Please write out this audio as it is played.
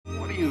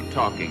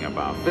talking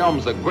about.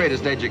 Film's the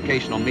greatest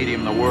educational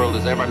medium the world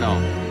has ever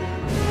known.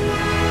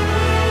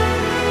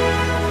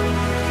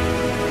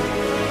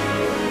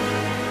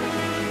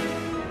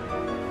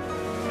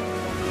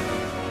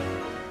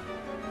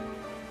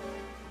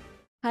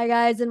 Hi,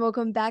 guys, and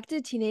welcome back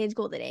to Teenage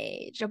Golden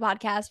Age, a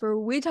podcast where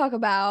we talk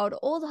about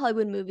old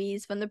Hollywood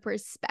movies from the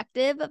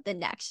perspective of the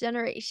next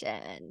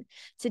generation.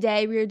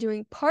 Today, we are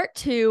doing part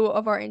 2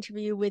 of our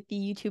interview with the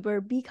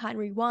YouTuber Be Kind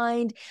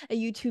Rewind, a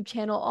YouTube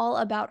channel all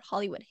about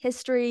Hollywood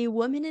history,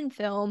 women in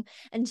film,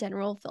 and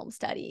general film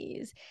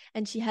studies.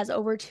 And she has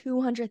over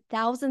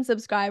 200,000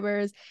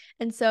 subscribers.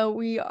 And so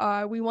we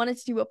wanted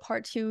to do a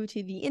part 2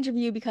 to the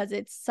interview because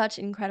it's such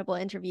an incredible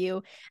interview.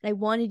 And I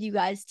wanted you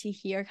guys to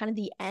hear kind of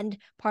the end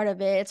part of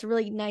it. It's a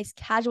really nice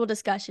casual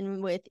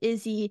discussion with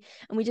Izzy,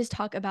 and we just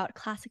talk about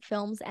classic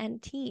films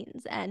and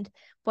teens and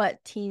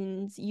what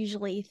teens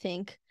usually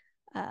think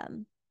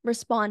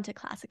respond to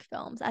classic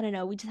films. I don't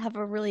know. We just have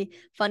a really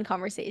fun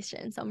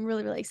conversation. So I'm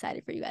really, really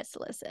excited for you guys to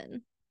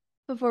listen.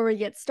 Before we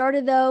get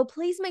started, though,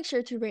 please make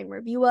sure to rate and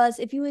review us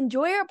if you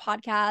enjoy our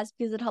podcast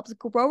because it helps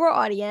grow our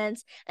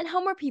audience and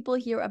help more people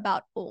hear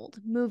about old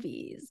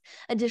movies.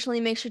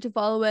 Additionally, make sure to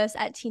follow us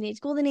at Teenage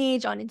Golden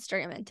Age on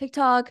Instagram and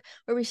TikTok,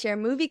 where we share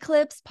movie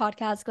clips,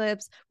 podcast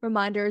clips,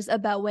 reminders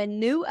about when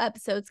new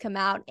episodes come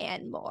out,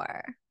 and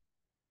more.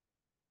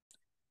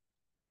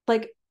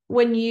 Like,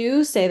 when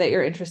you say that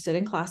you're interested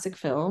in classic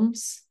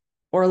films,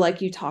 or like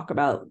you talk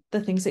about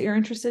the things that you're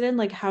interested in,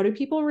 like, how do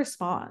people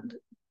respond?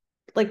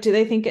 Like, do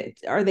they think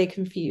are they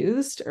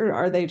confused, or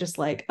are they just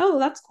like, oh,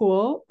 that's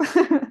cool?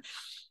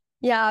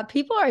 Yeah,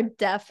 people are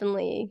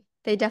definitely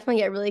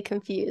get really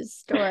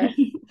confused, or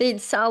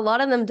a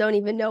lot of them don't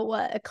even know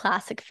what a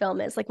classic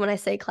film is. Like, when I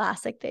say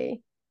classic,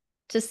 they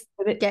just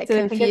get Do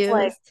they think it's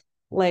confused.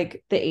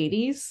 like the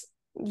 80s?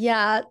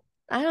 Yeah,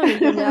 I don't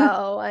even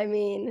know. I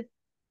mean,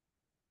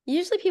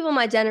 usually people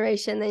my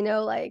generation, they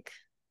know like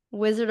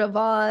Wizard of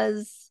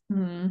Oz,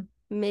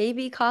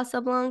 maybe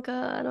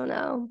Casablanca, I don't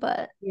know,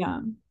 but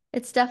Yeah.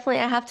 it's definitely,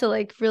 I have to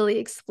like really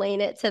explain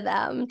it to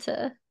them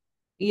to,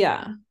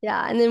 Yeah.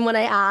 yeah. And then when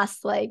I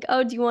asked like,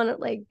 oh, do you want to,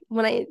 like,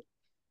 when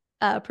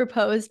I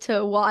proposed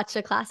to watch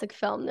a classic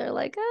film, they're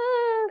like,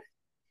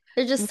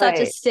 there's just such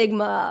a Right.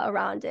 stigma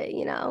around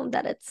it,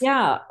 that it's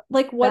Yeah.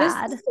 Like, what is the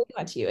bad.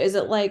 stigma to you? Is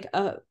it like,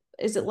 oh,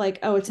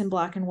 it's in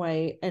black and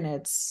white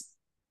and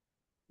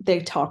they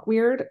talk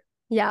weird?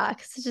 Yeah,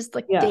 because it's just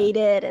like Yeah.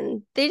 dated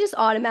and they just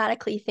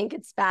automatically think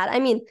it's bad. I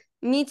mean,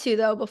 me too,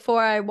 though.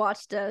 Before I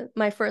watched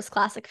my first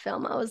classic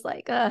film, I was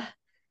like,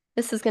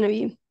 this is going to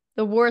be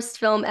the worst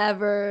film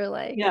ever.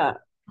 Like, Yeah.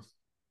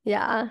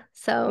 yeah.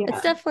 So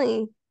it's Yeah.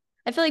 definitely,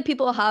 I feel like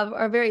people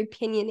are very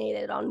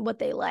opinionated on what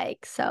they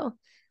like. So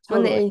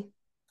when Totally. they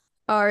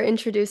are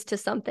introduced to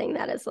something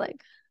that is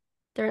like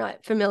they're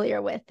not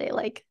familiar with, they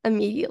like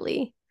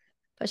immediately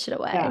push it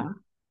away. Yeah.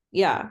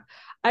 Yeah.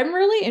 I'm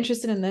really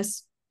interested in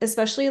this,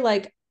 especially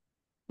like,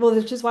 well,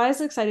 which is why I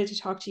was excited to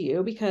talk to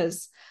you,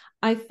 because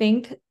I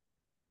think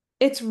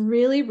it's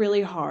really,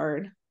 really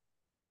hard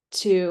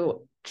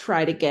to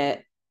try to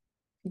get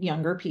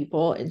younger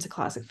people into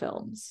classic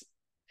films.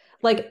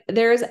 Like,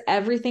 there's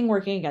everything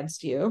working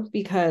against you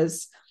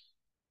because,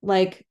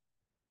 like,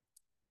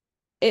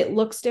 it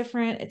looks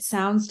different, it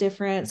sounds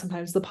different.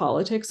 Sometimes the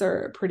politics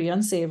are pretty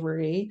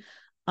unsavory.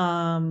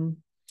 Um,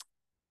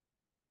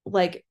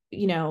 like,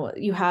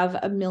 you have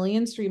a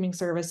million streaming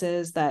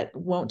services that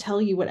won't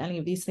tell you what any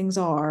of these things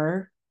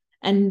are,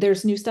 and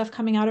there's new stuff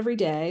coming out every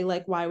day.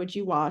 Like, why would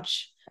you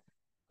watch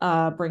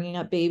Bringing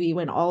Up Baby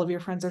when all of your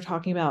friends are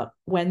talking about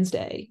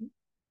Wednesday?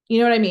 You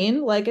know what I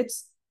mean? Like,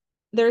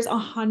 there's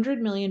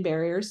 100 million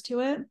barriers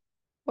to it.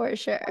 For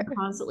sure. I'm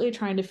constantly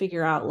trying to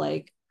figure out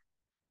like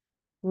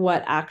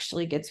what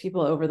actually gets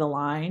people over the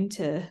line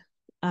to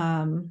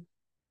um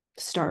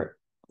start,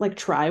 like,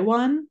 try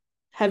one.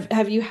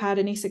 Have you had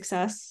any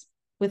success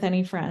with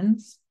any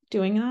friends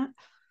doing that?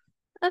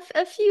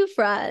 A few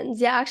friends.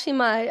 Yeah, actually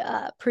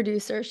my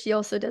producer, she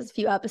also does a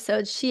few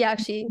episodes. She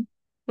actually,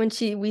 when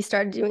we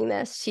started doing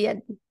this, she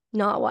had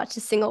not watched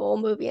a single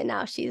old movie and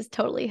now she's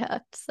totally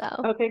hooked.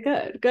 So Okay,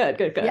 good.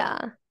 yeah.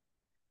 I mean,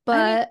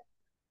 But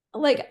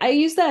like, I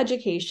use the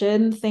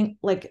education thing,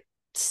 like,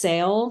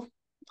 sale,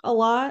 a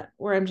lot,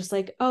 where I'm just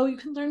like, oh, you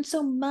can learn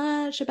so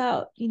much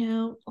about,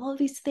 all of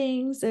these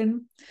things.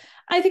 And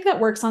I think that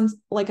works on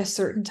like a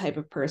certain type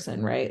of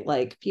person, right?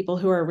 Like, people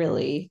who are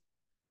really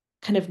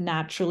kind of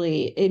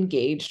naturally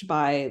engaged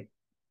by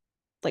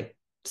like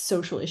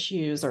social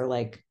issues or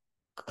like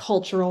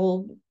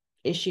cultural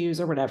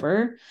issues or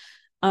whatever,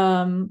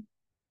 um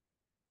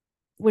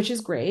which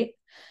is great.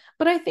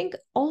 But I think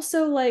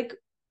also, like,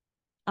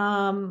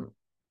 um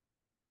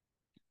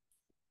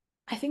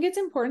I think it's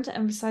important to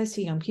emphasize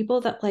to young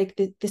people that, like,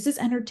 this is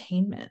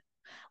entertainment.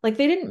 Like,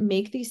 they didn't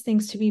make these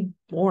things to be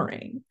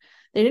boring.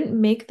 They didn't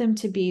make them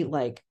to be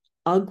like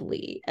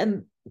ugly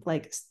and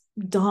like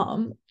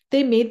dumb.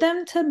 They made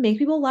them to make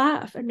people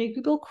laugh and make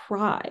people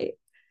cry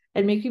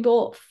and make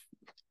people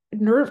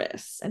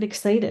nervous and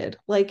excited.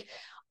 Like,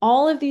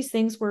 all of these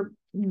things were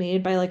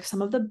made by like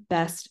some of the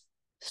best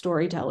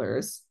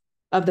storytellers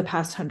of the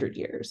past 100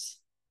 years.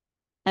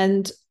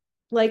 And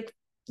like,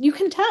 you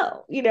can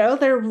tell,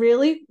 they're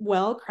really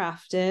well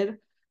crafted,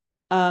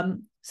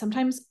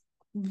 sometimes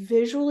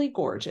visually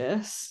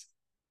gorgeous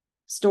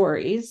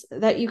stories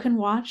that you can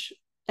watch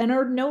and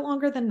are no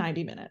longer than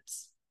 90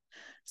 minutes.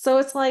 So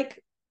it's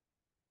like,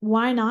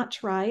 why not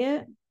try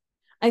it?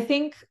 I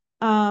think,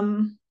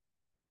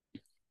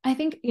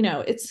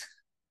 it's,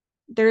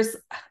 there's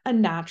a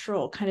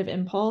natural kind of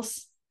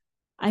impulse.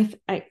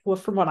 Well,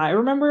 from what I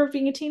remember of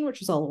being a teen, which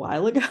was a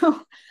while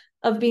ago,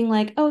 of being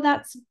like, oh,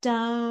 that's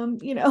dumb,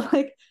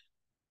 like,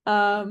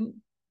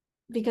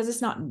 because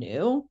it's not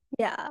new.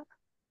 Yeah.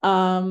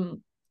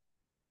 Um,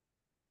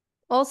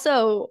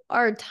 Also,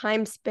 our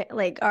time span,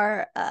 like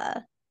our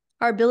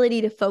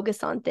ability to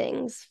focus on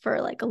things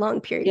for like a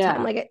long period of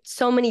time. yeah, Like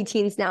so many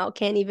teens now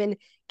can't even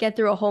get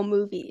through a whole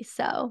movie.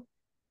 So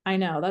I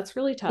know that's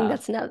really I think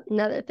tough. that's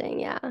another thing.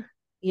 Yeah.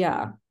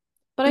 Yeah.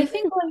 But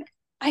Even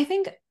I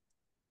think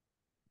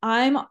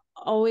I'm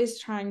always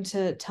trying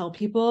to tell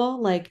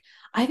people, like,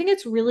 I think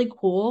it's really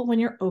cool when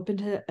you're open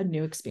to a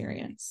new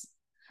experience.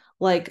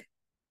 Like,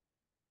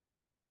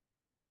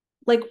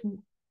 like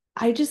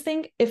I just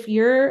think if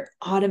you're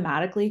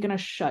automatically going to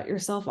shut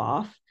yourself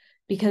off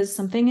because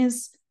something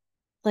is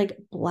like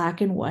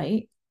black and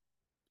white,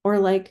 or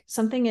like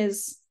something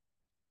is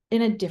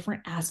in a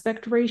different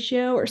aspect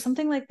ratio or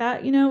something like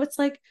that, it's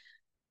like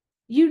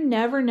you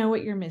never know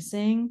what you're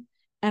missing.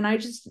 And I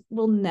just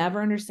will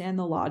never understand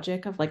the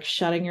logic of like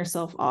shutting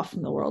yourself off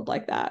from the world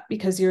like that,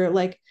 because you're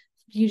like,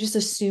 you just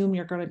assume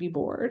you're going to be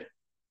bored.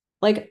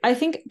 Like, I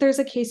think there's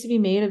a case to be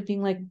made of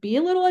being like, be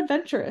a little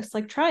adventurous,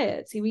 like try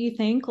it, see what you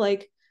think.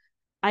 Like,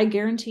 I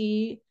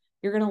guarantee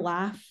you're going to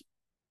laugh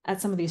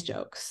at some of these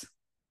jokes,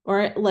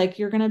 or like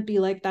you're going to be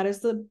like, that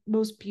is the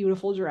most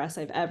beautiful dress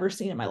I've ever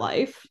seen in my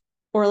life,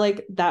 or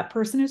like that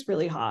person is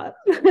really hot.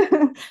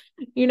 Like,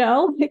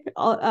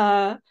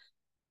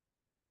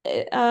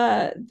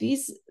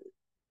 these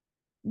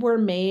were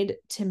made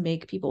to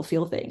make people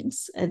feel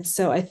things. And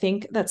so I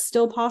think that's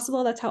still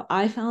possible. That's how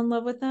I fell in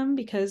love with them,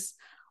 because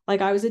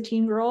like I was a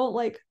teen girl,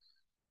 like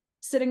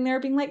sitting there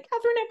being like,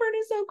 Catherine Hepburn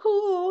is so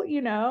cool,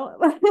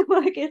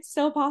 like it's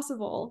still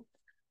possible.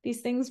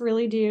 These things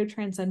really do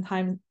transcend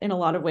time in a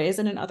lot of ways,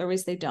 and in other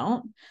ways they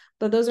don't.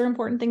 But those are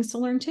important things to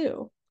learn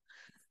too.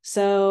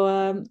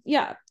 So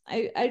yeah,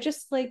 I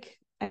just like,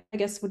 I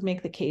guess would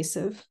make the case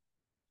of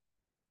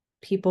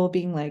people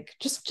being like,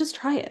 just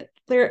try it.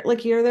 There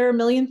are a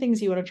million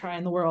things you want to try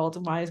in the world,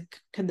 and why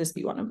could this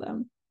be one of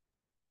them?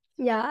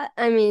 yeah,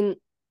 I mean,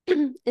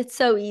 it's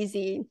so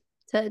easy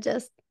to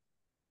just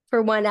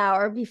for 1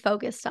 hour be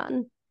focused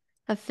on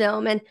a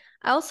film. And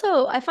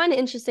I find it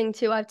interesting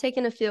too. I've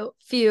taken a few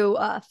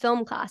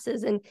film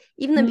classes, and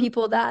even the Mm-hmm.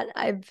 people that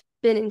I've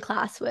been in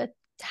class with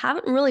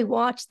haven't really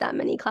watched that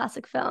many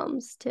classic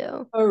films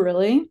too. Oh,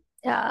 really?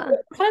 Yeah.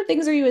 What kind of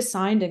things are you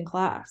assigned in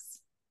class?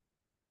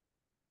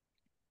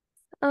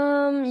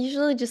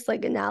 Usually just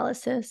like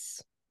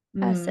analysis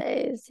Mm.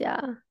 essays.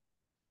 Yeah.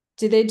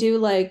 Do they do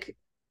like,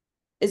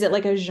 is it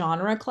like a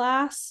genre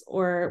class,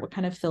 or what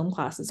kind of film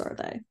classes are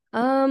they?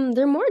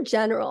 They're more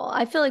general.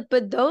 I feel like,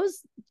 but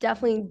those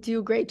definitely do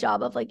a great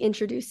job of like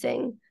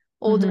introducing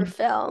older Mm-hmm.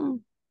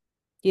 film.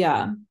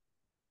 Yeah.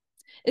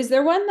 Is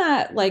there one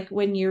that, like,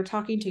 when you're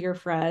talking to your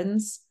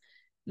friends,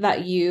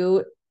 that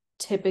you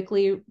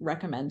typically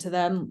recommend to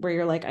them, where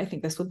you're like, I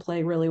think this would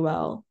play really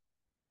well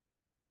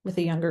with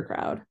a younger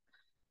crowd?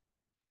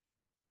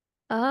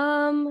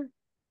 Um,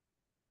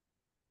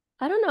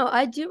 I don't know.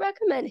 I do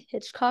recommend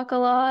Hitchcock a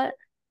lot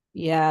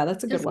Yeah,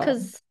 that's a good just one.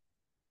 because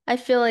I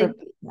feel like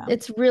Yeah.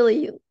 it's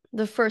really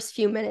the first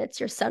few minutes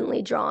you're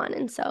suddenly drawn,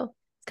 and so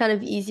it's kind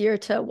of easier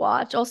to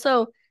watch.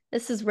 Also,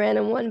 this is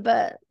random one,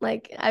 but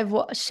like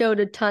showed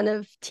a ton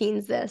of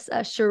teens this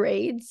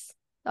Charades,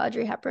 the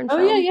Audrey Hepburn Oh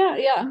yeah, film. yeah,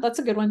 yeah. That's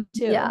a good one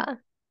too. Yeah,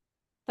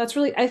 That's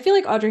really, I feel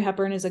like Audrey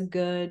Hepburn is a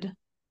good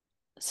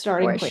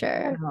starting for point in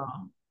sure.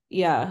 general.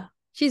 Yeah,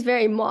 She's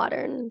very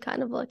modern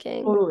kind of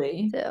looking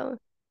totally. too.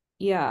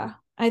 Yeah.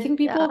 I think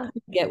people Yeah.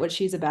 get what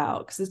she's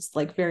about, because it's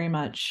like very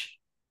much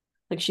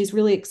like she's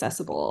really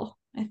accessible,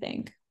 I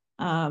think.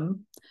 But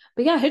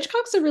yeah,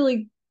 Hitchcock's a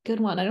really good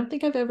one. I don't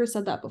think I've ever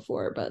said that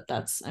before, but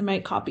I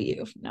might copy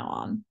you from now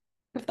on,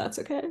 if that's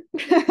okay.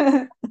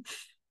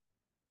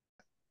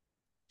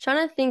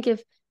 Trying to think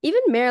if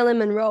even Marilyn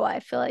Monroe, I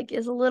feel like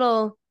is a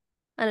little,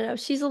 I don't know,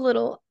 she's a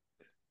little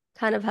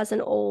kind of has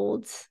an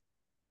old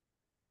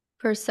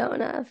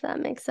persona, if that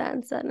makes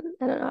sense. I don't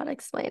know how to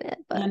explain it,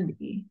 but Can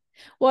be.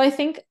 Well, I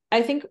think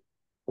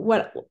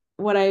what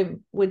I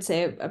would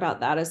say about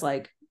that is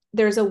like,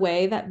 there's a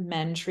way that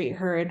men treat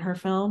her in her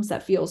films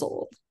that feels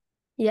old.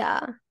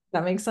 yeah.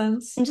 That makes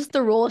sense. And just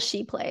the role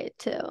she played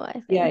too,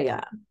 I Yeah, think.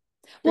 yeah.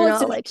 They're Well, it's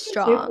not like interesting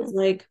too, because strong.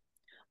 like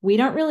we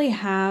don't really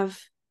have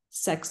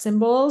sex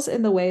symbols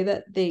in the way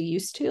that they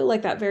used to.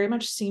 Like, that very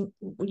much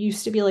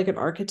used to be like an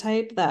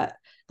archetype that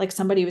like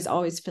somebody was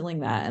always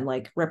filling that and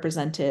like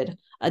represented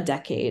a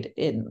decade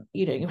in,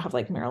 you have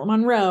like Marilyn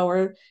Monroe,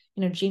 or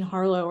Jean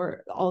Harlow,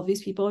 or all of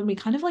these people, and we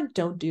kind of like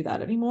don't do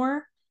that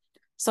anymore.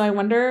 So I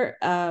wonder,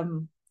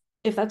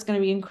 if that's going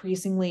to be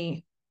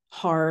increasingly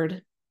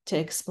hard to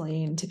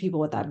explain to people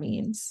what that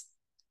means,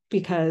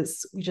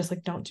 because we just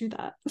like don't do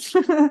that.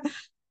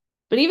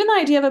 But even the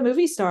idea of a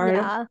movie star,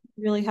 I don't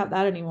really have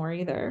that anymore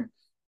either.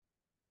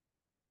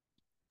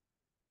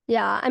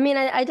 Yeah, I mean,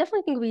 I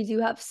definitely think we do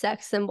have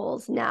sex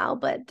symbols now,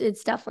 but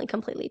it's definitely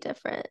completely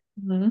different.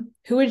 Mm-hmm.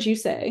 Who would you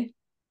say?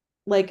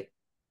 Like,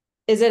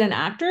 is it an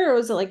actor or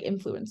is it like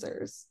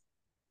influencers?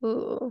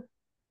 Ooh.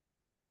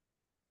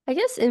 I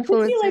guess I could see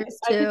influencers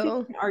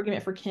too. an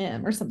argument for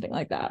Kim or something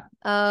like that.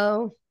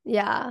 Oh,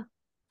 yeah,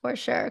 for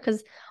sure.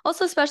 Because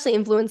also, especially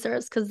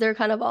influencers, because they're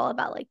kind of all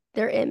about like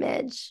their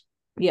image.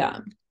 Yeah.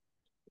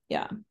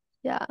 Yeah.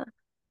 Yeah.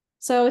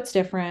 So it's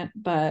different,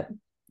 but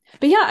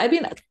yeah, I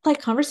mean,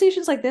 like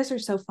conversations like this are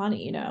so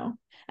funny, you know?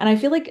 And I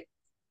feel like,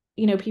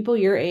 you know, people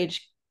your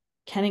age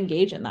can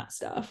engage in that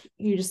stuff.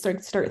 You just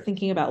start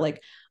thinking about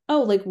like,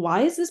 oh, like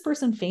why is this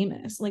person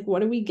famous? Like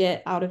what do we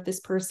get out of this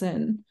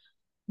person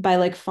by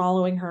like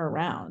following her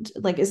around?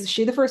 Like is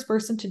she the first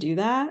person to do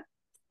that?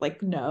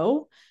 Like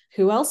no.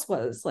 Who else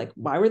was? Like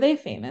why were they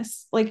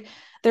famous? Like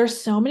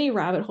there's so many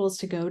rabbit holes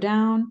to go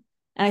down.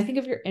 And I think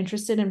if you're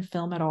interested in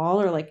film at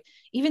all or like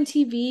even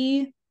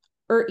TV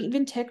or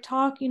even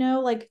TikTok, you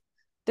know, like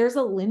there's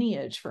a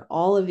lineage for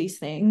all of these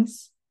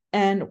things.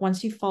 And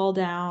once you fall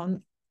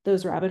down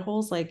those rabbit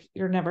holes, like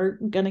you're never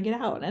gonna get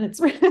out. And it's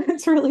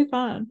it's really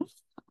fun.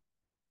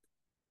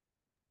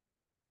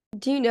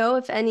 Do you know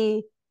if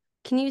any,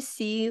 can you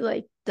see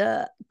like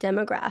the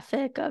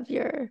demographic of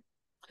your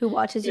who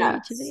watches your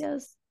YouTube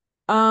Yes.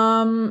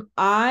 videos?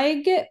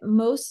 I get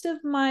most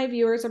of my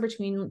viewers are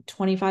between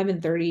 25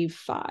 and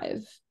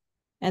 35.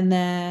 And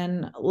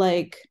then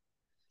like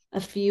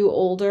a few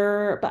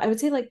older, but I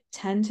would say like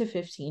 10 to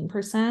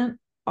 15%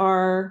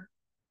 are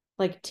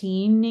like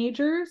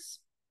teenagers,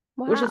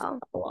 which is Wow.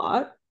 a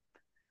lot. Yeah,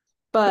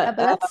 But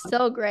but that's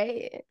still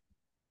great.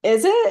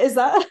 is it? Is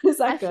that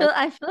good?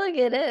 I feel like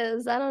it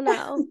is. I don't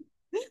know.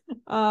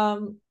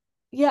 Um,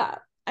 yeah.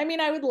 I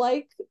mean, I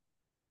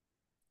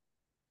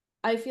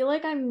feel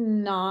like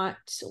I'm not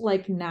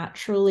like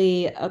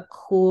naturally a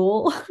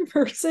cool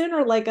person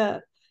or like,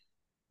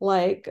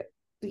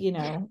 you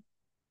know,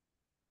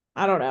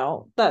 I don't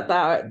know.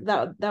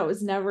 That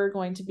was never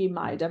going to be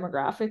my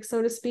demographic,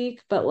 so to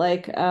speak. But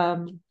like,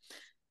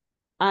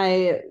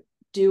 I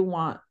do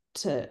want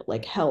to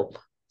like help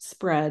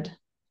spread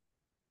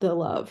the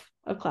love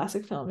of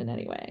classic film in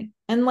any way.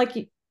 And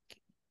like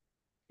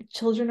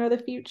children are the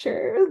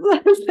future,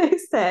 as they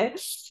say.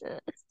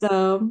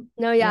 So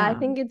No, yeah, yeah. I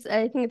think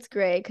it's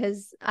great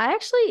because I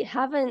actually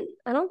haven't,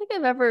 I don't think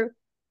I've ever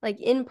like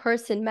in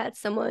person met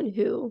someone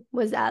who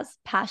was as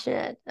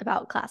passionate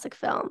about classic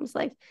films.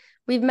 Like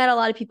we've met a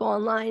lot of people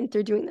online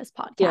through doing this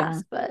Yeah.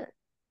 podcast, but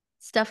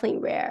it's definitely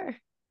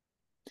rare.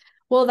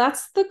 Well,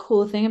 that's the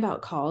cool thing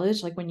about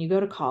college. Like when you go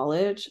to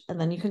college and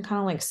then you can kind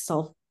of like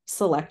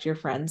select your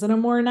friends in a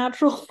more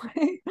natural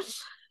way.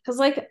 Cause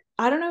like,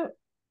 I don't know,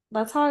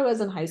 that's how I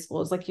was in high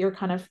school. It's like you're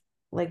kind of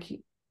like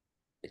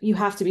you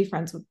have to be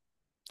friends with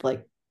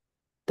like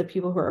the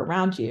people who are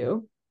around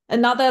you.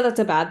 And not that that's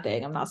a bad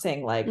thing. I'm not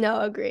saying like No,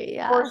 agree.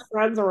 Yeah. force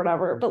friends or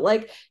whatever, but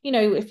like, you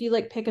know, if you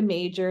like pick a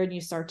major and you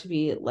start to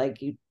be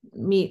like you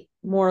meet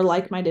more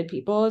like-minded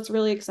people, it's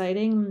really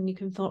exciting and you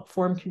can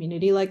form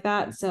community like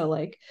that. So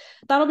like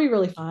that'll be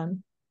really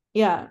fun.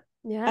 Yeah.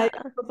 Yeah. I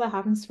hope that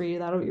happens for you.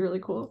 That'll be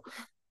really cool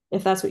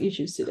if that's what you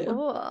choose to do.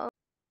 Cool.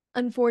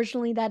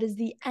 Unfortunately, that is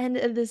the end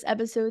of this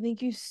episode.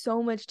 Thank you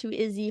so much to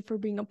Izzy for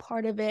being a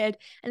part of it.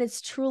 And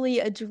it's truly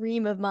a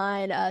dream of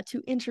mine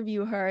to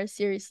interview her.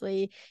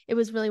 Seriously, it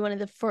was really one of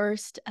the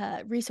first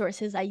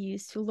resources I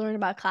used to learn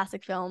about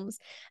classic films.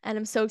 And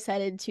I'm so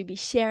excited to be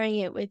sharing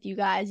it with you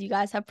guys. You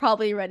guys have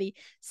probably already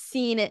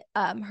seen it,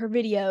 her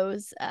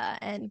videos,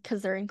 and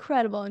because they're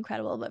incredible,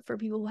 incredible. But for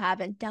people who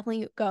haven't,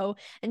 definitely go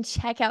and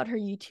check out her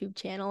YouTube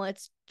channel.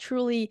 It's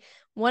truly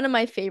one of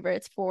my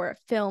favorites for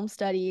film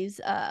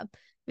studies.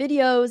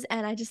 Videos,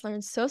 and I just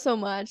learned so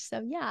much.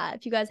 So yeah,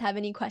 if you guys have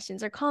any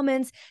questions or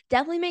comments,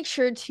 definitely make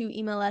sure to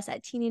email us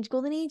at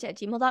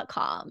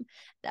teenagegoldenage@gmail.com.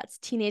 That's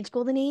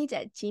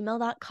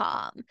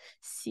teenagegoldenage@gmail.com.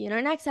 See you in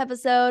our next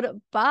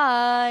episode.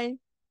 Bye.